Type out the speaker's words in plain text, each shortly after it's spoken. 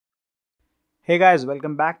Hey guys,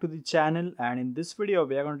 welcome back to the channel, and in this video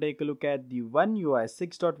we are going to take a look at the OneUI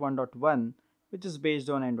 6.1.1, which is based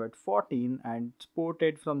on Android 14 and it's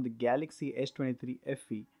ported from the Galaxy S23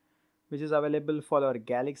 FE, which is available for our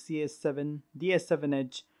Galaxy S7, the S7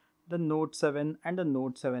 Edge, the Note 7 and the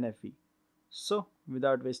Note 7 FE. So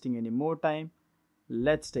without wasting any more time,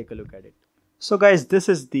 let's take a look at it. So guys, this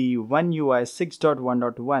is the OneUI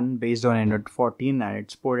 6.1.1 based on Android 14 and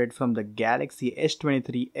it's ported from the Galaxy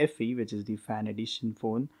S23 FE, which is the fan edition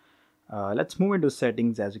phone. Let's move into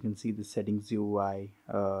settings. As you can see, the settings UI,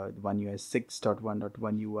 OneUI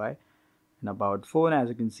 6.1.1 UI, and about phone, as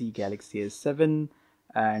you can see, Galaxy S7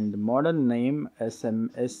 and model name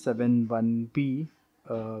SM-S71B,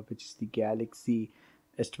 which is the Galaxy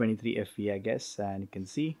S23 FE, I guess. And you can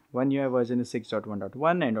see OneUI version is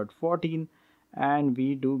 6.1.1, Android 14. And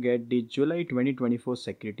we do get the July 2024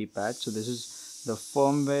 security patch. So this is the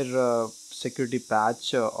firmware security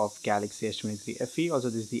patch of Galaxy S23 FE. Also,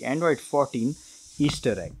 this is the Android 14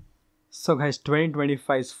 Easter egg. So guys,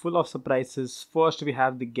 2025 is full of surprises. First, we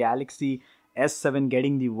have the Galaxy S7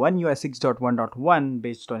 getting the OneUI 6.1.1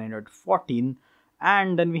 based on Android 14.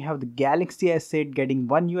 And then we have the Galaxy S8 getting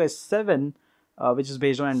OneUI 7, which is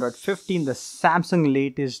based on Android 15, the Samsung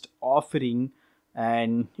latest offering.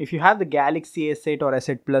 And if you have the Galaxy S8 or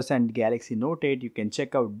S8 Plus and Galaxy Note 8, you can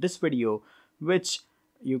check out this video, which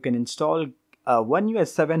you can install OneUI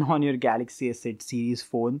 7 on your Galaxy S8 series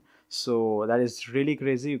phone. So that is really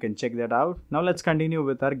crazy. You can check that out. Now let's continue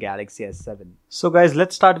with our Galaxy S7. So guys,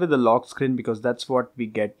 let's start with the lock screen because that's what we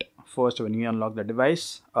get first when we unlock the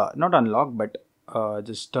device. Not unlock, but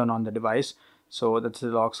just turn on the device. So that's the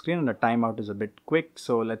lock screen, and the timeout is a bit quick.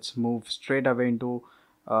 So let's move straight away into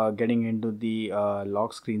getting into the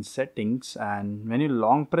lock screen settings. And when you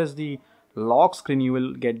long press the lock screen, you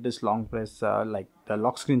will get this long press, like the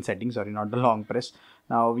lock screen settings, sorry, not the long press.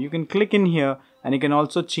 Now you can click in here and you can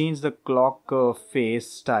also change the clock face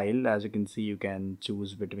style. As you can see, you can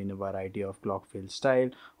choose between a variety of clock face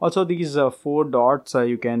style. Also these 4 dots,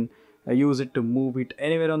 you can use it to move it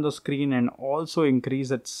anywhere on the screen and also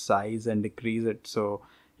increase its size and decrease it. So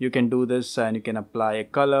you can do this, and you can apply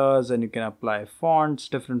colors and you can apply fonts,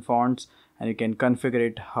 different fonts, and you can configure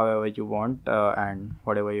it however you want and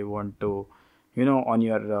whatever you want to, on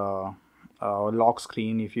your lock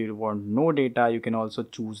screen. If you want no data, you can also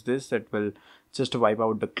choose this. It will just wipe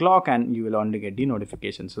out the clock and you will only get the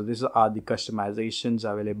notification. So these are the customizations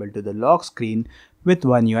available to the lock screen with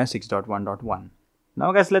OneUI 6.1.1.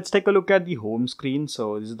 Now guys, let's take a look at the home screen.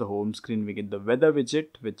 So this is the home screen. We get the weather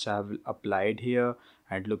widget, which I have applied here,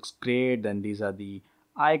 and it looks great. Then these are the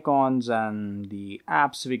icons and the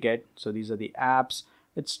apps we get. So these are the apps.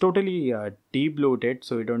 It's totally de-bloated,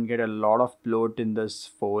 so you don't get a lot of bloat in this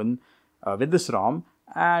phone with this ROM.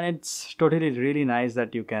 And it's totally really nice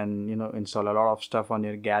that you can install a lot of stuff on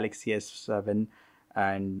your Galaxy S7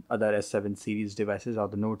 and other S7 series devices or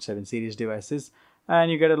the Note 7 series devices.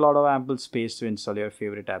 And you get a lot of ample space to install your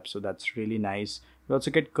favorite apps, so that's really nice. You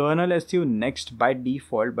also get KernelSU next by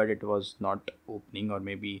default, but it was not opening, or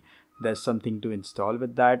maybe there's something to install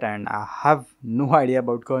with that, and I have no idea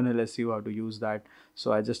about KernelSU, how to use that.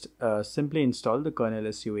 So I just simply installed the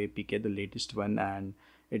KernelSU APK, the latest one, and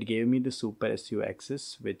it gave me the Super SU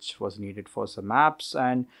access, which was needed for some apps,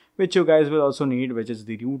 and which you guys will also need, which is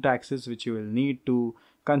the root access, which you will need to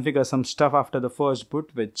configure some stuff after the first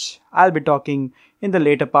boot, which I'll be talking in the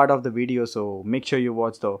later part of the video. So make sure you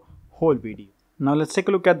watch the whole video. Now let's take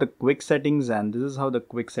a look at the quick settings, and this is how the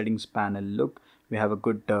quick settings panel look. We have a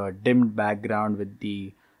good dimmed background with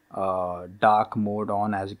the dark mode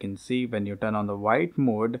on. As you can see, when you turn on the white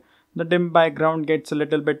mode, the dim background gets a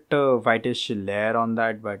little bit whitish layer on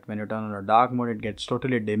that, but when you turn on the dark mode, it gets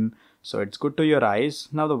totally dim, so it's good to your eyes.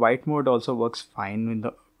 Now the white mode also works fine in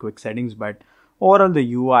the quick settings, but overall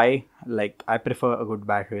the UI, like, I prefer a good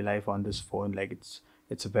battery life on this phone. Like it's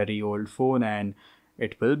a very old phone and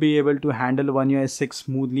it will be able to handle OneUI 6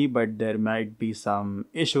 smoothly, but there might be some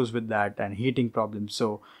issues with that and heating problems.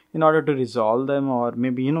 So in order to resolve them, or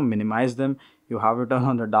maybe minimize them, you have to turn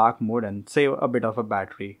on the dark mode and save a bit of a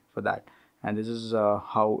battery for that. And this is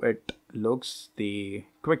how it looks. The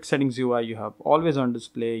quick settings UI, you have always on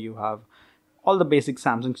display, you have all the basic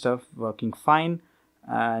Samsung stuff working fine.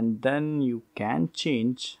 And then you can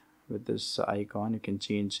change with this icon, you can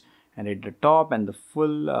change and hit the top and the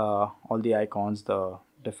full all the icons, the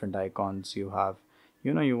different icons you have.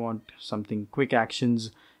 You want something quick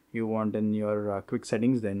actions you want in your quick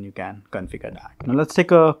settings, then you can configure that. Now let's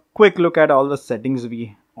take a quick look at all the settings.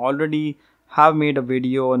 We already have made a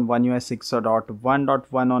video on OneUI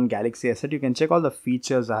 6.1.1 on Galaxy S8. You can check all the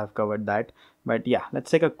features. I have covered that, but yeah,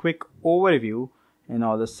 let's take a quick overview in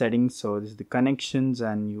all the settings. So this is the connections,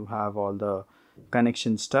 and you have all the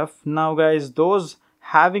connection stuff. Now guys, those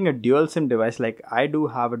having a dual SIM device, like I do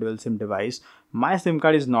have a dual SIM device, my SIM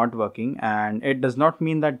card is not working, and it does not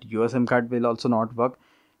mean that your SIM card will also not work.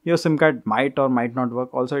 Your SIM card might or might not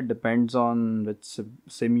work. Also, it depends on which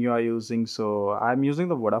SIM you are using. So I'm using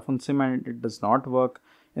the Vodafone SIM and it does not work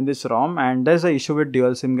in this ROM, and there's an issue with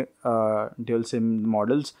dual SIM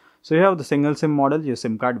models. So you have the single SIM model, your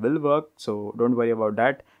SIM card will work, so don't worry about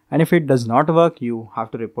that. And if it does not work, you have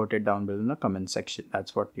to report it down below in the comment section.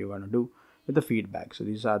 That's what you want to do with the feedback. So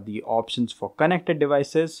these are the options for connected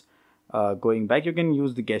devices. Going back, you can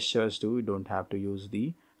use the gestures too. You don't have to use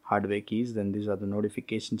the hardware keys. Then these are the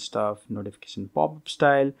notification stuff, notification pop-up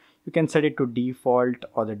style. You can set it to default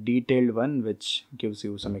or the detailed one, which gives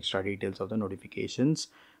you some extra details of the notifications.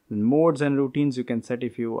 Then modes and routines you can set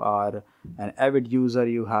if you are an avid user,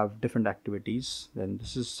 you have different activities. Then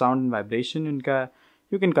this is sound and vibration.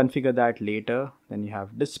 You can configure that later. Then you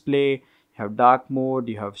have display, you have dark mode,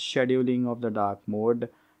 you have scheduling of the dark mode,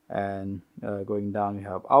 and going down you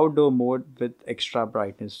have outdoor mode with extra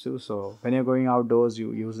brightness too. So when you're going outdoors,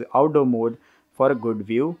 you use the outdoor mode for a good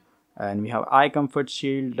view. And we have eye comfort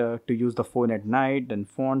shield to use the phone at night. Then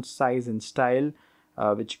font size and style,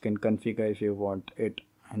 which you can configure if you want it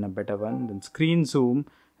in a better one. Then screen zoom,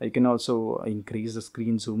 you can also increase the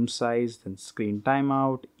screen zoom size. Then screen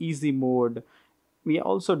timeout, easy mode. We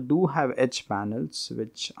also do have edge panels,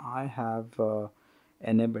 which I have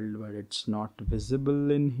enabled, but it's not visible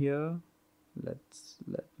in here. Let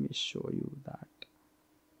me show you that.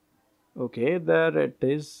 Okay, there it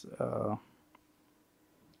is.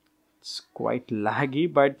 It's quite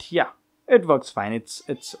laggy, but yeah, it works fine. It's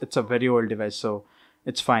a very old device, so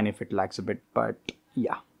it's fine if it lags a bit. But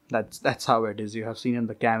yeah, that's how it is. You have seen in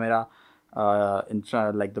the camera,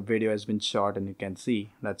 like the video has been shot, and you can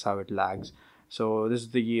see that's how it lags. So this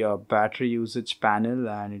is the battery usage panel,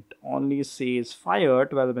 and it only says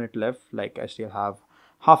 12 minutes left. Like I still have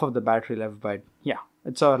half of the battery left, but yeah,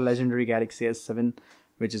 it's our legendary Galaxy S7,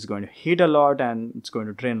 which is going to heat a lot and it's going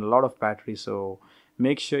to drain a lot of battery. So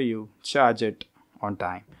make sure you charge it on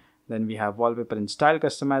time. Then we have wallpaper and style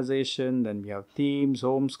customization. Then we have themes,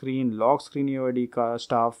 home screen, lock screen UID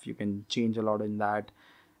stuff. You can change a lot in that,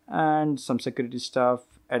 and some security stuff.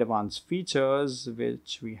 Advanced features,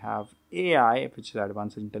 which we have AI, which is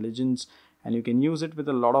advanced intelligence, and you can use it with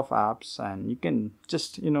a lot of apps, and you can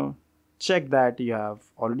just check that you have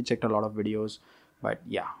already checked a lot of videos, but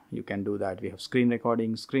yeah, you can do that. We have screen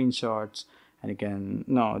recording, screenshots, and you can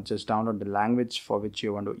just download the language for which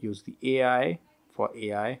you want to use the AI. For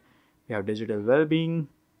AI, we have digital well-being,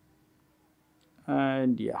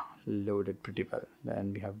 and yeah, loaded pretty well.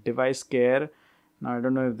 Then we have device care. Now, I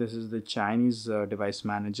don't know if this is the Chinese device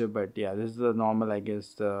manager, but yeah, this is the normal, I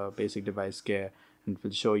guess, the basic device care. And it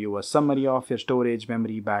will show you a summary of your storage,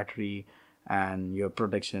 memory, battery, and your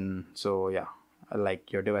protection. So yeah,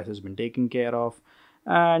 like your device has been taken care of.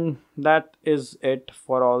 And that is it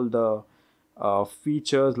for all the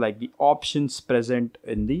features, like the options present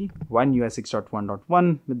in the OneUI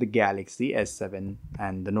 6.1.1 with the Galaxy S7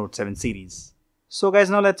 and the Note7 series. So guys,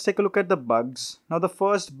 now let's take a look at the bugs. Now the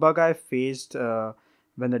first bug I faced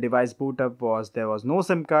when the device boot up was there was no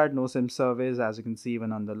SIM card, no SIM service. As you can see,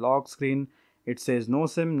 even on the lock screen, it says no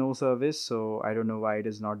SIM, no service. So I don't know why it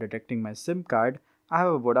is not detecting my SIM card. I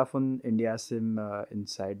have a Vodafone India SIM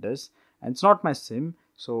inside this, and it's not my SIM.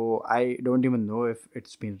 So I don't even know if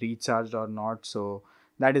it's been recharged or not. So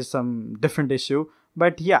that is some different issue.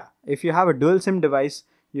 But yeah, if you have a dual SIM device,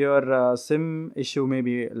 your SIM issue may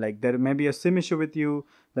be like there may be a SIM issue with you,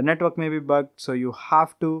 the network may be bugged, so you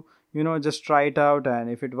have to just try it out, and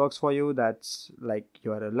if it works for you, that's like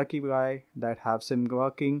you are a lucky guy that have SIM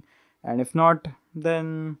working. And if not,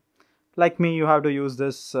 then like me, you have to use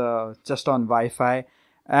this just on Wi-Fi.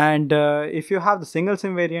 And if you have the single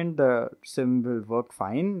SIM variant, the SIM will work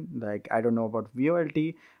fine. Like I don't know about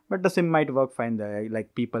VoLTE, but the SIM might work fine there,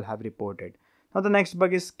 like people have reported. Now the next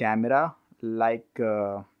bug is camera. Like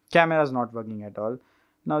camera is not working at all.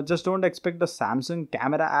 Now just don't expect the Samsung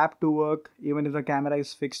camera app to work even if the camera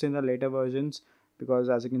is fixed in the later versions, because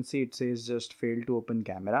as you can see, it says just failed to open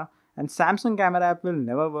camera, and Samsung camera app will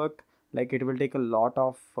never work. Like it will take a lot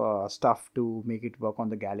of stuff to make it work on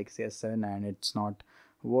the Galaxy S7, and it's not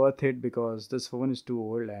worth it because this phone is too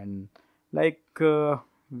old. And like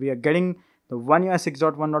we are getting the OneUI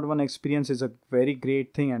 6.1.1 experience is a very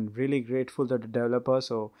great thing, and really grateful to the developer.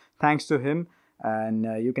 So thanks to him, and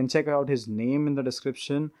you can check out his name in the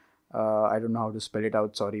description. I don't know how to spell it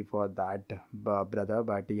out. Sorry for that, brother.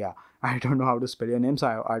 But yeah, I don't know how to spell your name,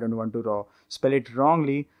 so I don't want to spell it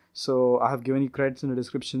wrongly. So I have given you credits in the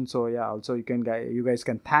description. So yeah, also you guys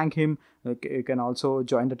can thank him. You can also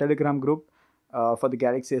join the Telegram group for the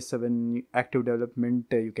Galaxy S7 active development.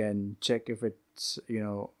 You can check if it's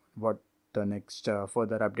what the next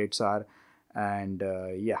further updates are, and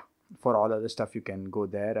yeah, for all other stuff you can go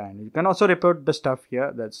there, and you can also report the stuff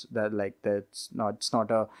here. It's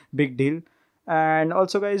not a big deal. And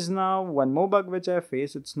also guys, now one more bug which I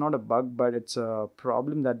face, it's not a bug but it's a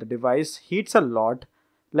problem that the device heats a lot.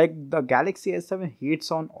 Like the Galaxy S7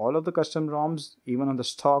 heats on all of the custom ROMs, even on the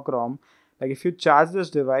stock ROM. Like if you charge this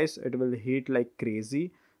device, it will heat like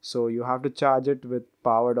crazy. So you have to charge it with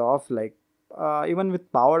powered off. Like even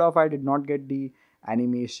with powered off, I did not get the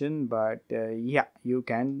animation, but yeah, you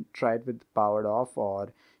can try it with powered off,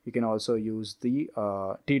 or you can also use the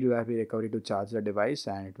TWRP recovery to charge the device,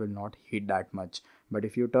 and it will not heat that much. But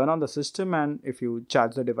if you turn on the system and if you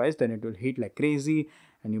charge the device, then it will heat like crazy,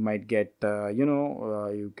 and you might get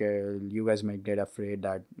you guys might get afraid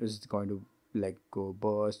that this is going to like go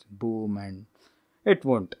burst, boom, and it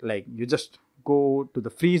won't. Like you just go to the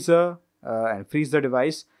freezer and freeze the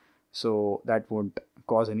device, so that won't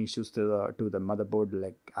cause any issues to the motherboard.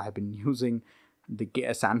 Like I have been using the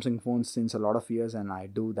Samsung phones since a lot of years, and I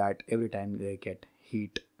do that every time they get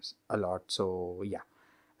heat a lot. So yeah,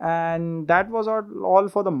 and that was all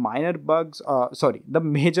for the minor bugs, the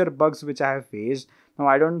major bugs which I have faced. Now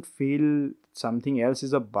I don't feel something else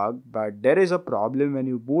is a bug, but there is a problem when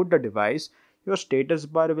you boot the device. Your status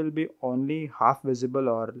bar will be only half visible,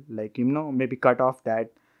 or like maybe cut off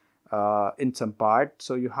that in some part.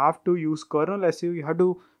 So you have to use KernelSU. You have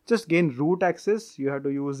to just gain root access. You have to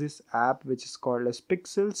use this app which is called as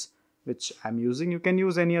Pixels, which I'm using. You can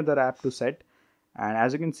use any other app to set, and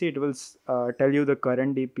as you can see, it will tell you the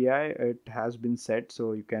current DPI. It has been set,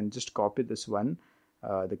 so you can just copy this one,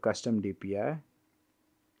 the custom DPI.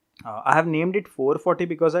 I have named it 440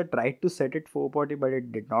 because I tried to set it 440, but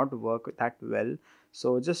it did not work that well.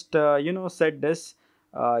 So just set this.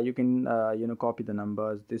 You can copy the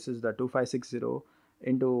numbers. This is the 2560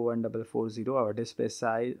 into 1440, our display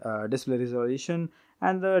size, display resolution,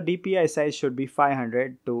 and the DPI size should be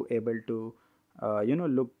 500 to able to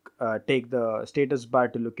take the status bar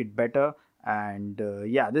to look it better. And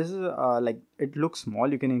yeah, this is like it looks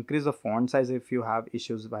small. You can increase the font size if you have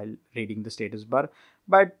issues while reading the status bar,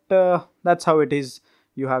 but that's how it is.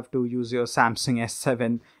 You have to use your Samsung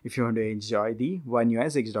S7 if you want to enjoy the OneUI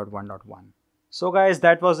 6.1.1. So guys,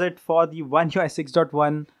 that was it for the OneUI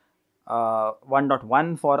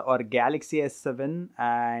 6.1.1 for our Galaxy S7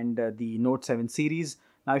 and the Note 7 series.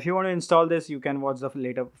 Now if you want to install this, you can watch the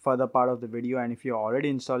further part of the video, and if you already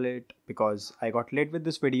install it, because I got late with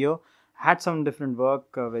this video, had some different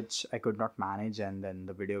work which I could not manage, and then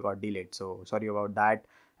the video got delayed, so sorry about that.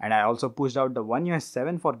 And I also pushed out the OneUI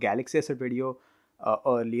 7 for Galaxy S7 video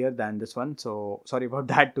earlier than this one, so sorry about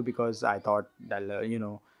that too, because I thought that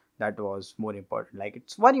that was more important. Like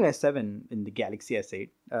it's OneUI 7 in the Galaxy S8.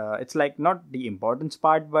 It's like not the importance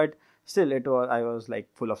part, but still I was like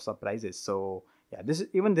full of surprises. So yeah, this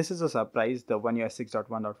is a surprise, the OneUI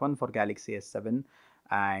 6.1.1 for Galaxy S7,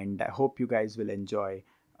 and I hope you guys will enjoy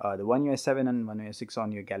the OneUI 7 and OneUI 6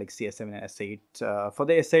 on your Galaxy S7 and S8. For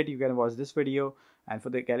the S8, you can watch this video, and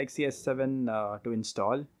for the Galaxy S7 to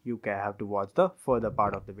install, you have to watch the further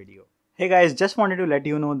part of the video. Hey guys, just wanted to let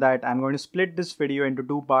you know that I'm going to split this video into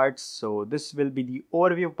two parts. So this will be the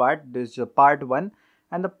overview part. This is the part 1,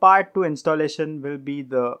 and the part 2 installation will be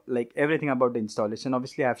the everything about the installation.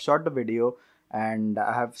 Obviously I have shot the video and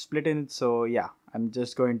I have split in it, so yeah, I'm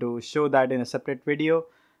just going to show that in a separate video,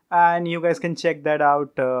 and you guys can check that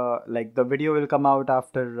out. The video will come out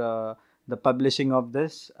after the publishing of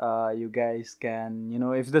this. You guys can,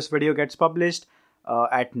 if this video gets published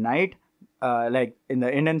at night, like in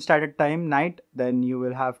the Indian Standard Time night, then you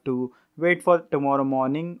will have to wait for tomorrow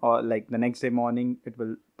morning, or like the next day morning it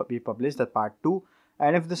will be published, the part 2.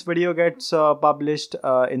 And if this video gets published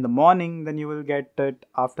in the morning, then you will get it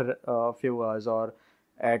after a few hours, or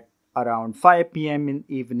at around 5 p.m. in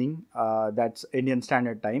evening. That's Indian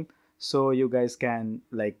Standard Time. So you guys can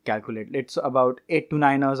calculate. It's about 8 to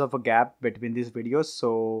 9 hours of a gap between these videos.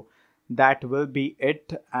 So that will be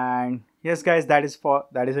it. And yes guys, that is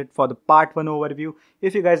it for the part 1 overview.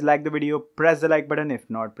 If you guys like the video, press the like button. If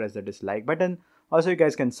not, press the dislike button. Also, you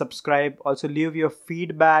guys can subscribe. Also, leave your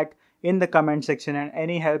feedback in the comment section, and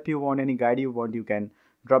any help you want, any guide you want, you can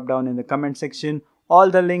drop down in the comment section. All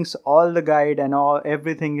the links, all the guide, and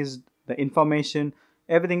everything is the information,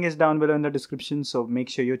 everything is down below in the description. So make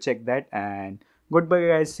sure you check that. And goodbye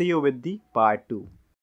guys, see you with the part 2.